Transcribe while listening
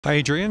Hi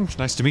Adrian,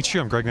 nice to meet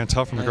you. I'm Greg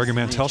Mantell from the Gregory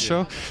Mantell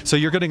Show. So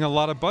you're getting a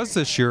lot of buzz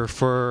this year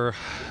for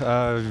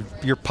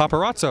your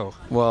Paparazzo.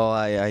 Well,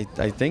 I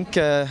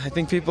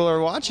think people are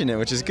watching it,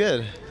 which is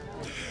good.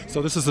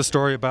 So this is the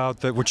story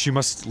about which you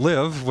must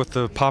live with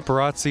the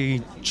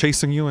paparazzi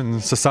chasing you in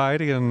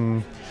society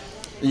and.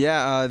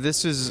 Yeah,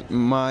 this is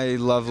my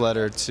love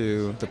letter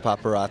to the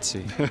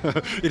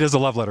paparazzi. It is a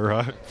love letter,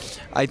 huh?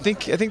 I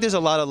think there's a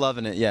lot of love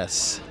in it.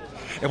 Yes.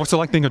 And what's it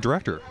like being a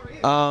director?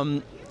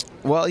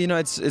 Well, you know,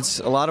 it's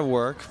a lot of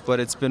work, but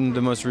it's been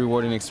the most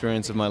rewarding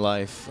experience of my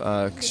life.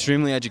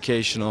 Extremely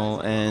educational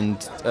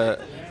and a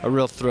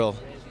real thrill.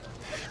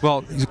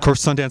 Well, of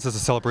course, Sundance is a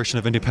celebration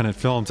of independent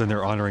films, and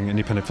they're honoring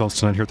independent films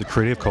tonight here at the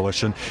Creative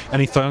Coalition.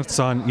 Any thoughts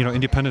on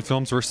independent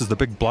films versus the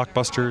big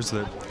blockbusters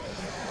that?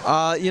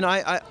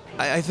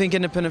 I think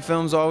independent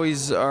films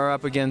always are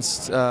up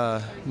against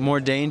more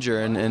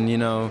danger, and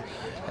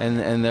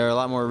they're a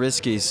lot more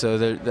risky. So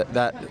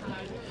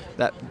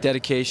that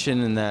dedication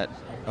and that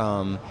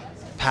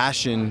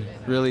passion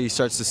really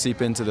starts to seep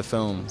into the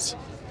films.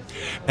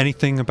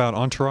 Anything about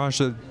Entourage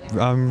that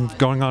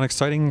going on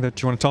exciting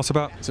that you want to tell us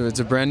about? So it's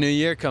a brand new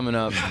year coming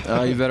up.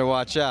 You better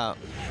watch out.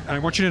 And I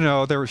want you to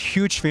know they were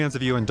huge fans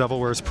of you in Devil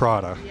Wears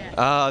Prada.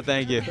 Oh,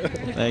 thank you.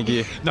 Thank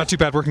you. Not too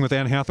bad working with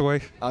Anne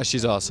Hathaway? Oh,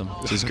 she's awesome.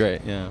 She's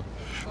great, yeah.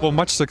 Well,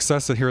 much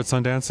success here at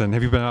Sundance, and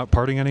have you been out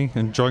partying any,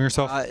 enjoying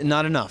yourself?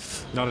 Not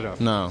enough. Not enough?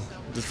 No.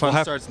 The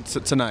fun starts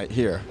tonight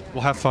here.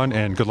 We'll have fun,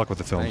 and good luck with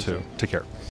the film, Thank too. you. Take care.